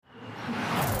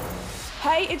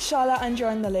Hey, it's Charlotte and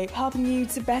you're in The Loop, helping you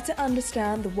to better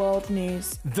understand the world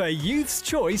news. The Youth's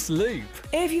Choice Loop.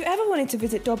 If you ever wanted to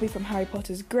visit Dobby from Harry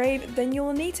Potter's grave, then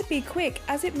you'll need to be quick,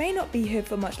 as it may not be here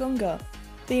for much longer.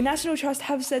 The National Trust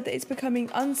have said that it's becoming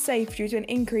unsafe due to an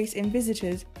increase in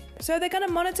visitors, so they're going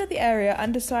to monitor the area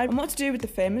and decide on what to do with the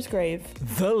famous grave.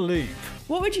 The Loop.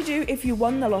 What would you do if you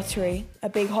won the lottery? A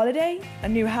big holiday? A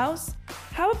new house?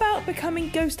 How about becoming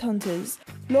ghost hunters?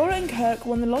 Laura and Kirk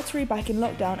won the lottery back in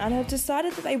lockdown and have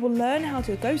decided that they will learn how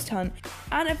to ghost hunt,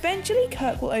 and eventually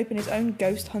Kirk will open his own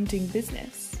ghost hunting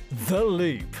business. The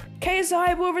Loop.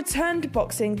 KSI will return to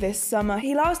boxing this summer.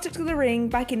 He last took to the ring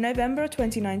back in November of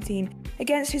 2019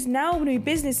 against his now new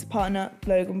business partner,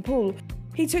 Logan Paul.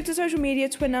 He took to social media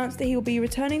to announce that he will be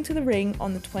returning to the ring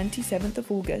on the 27th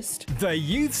of August. The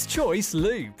Youth's Choice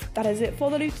Loop. That is it for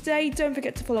The Loop today. Don't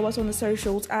forget to follow us on the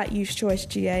socials at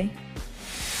YouthChoiceGA.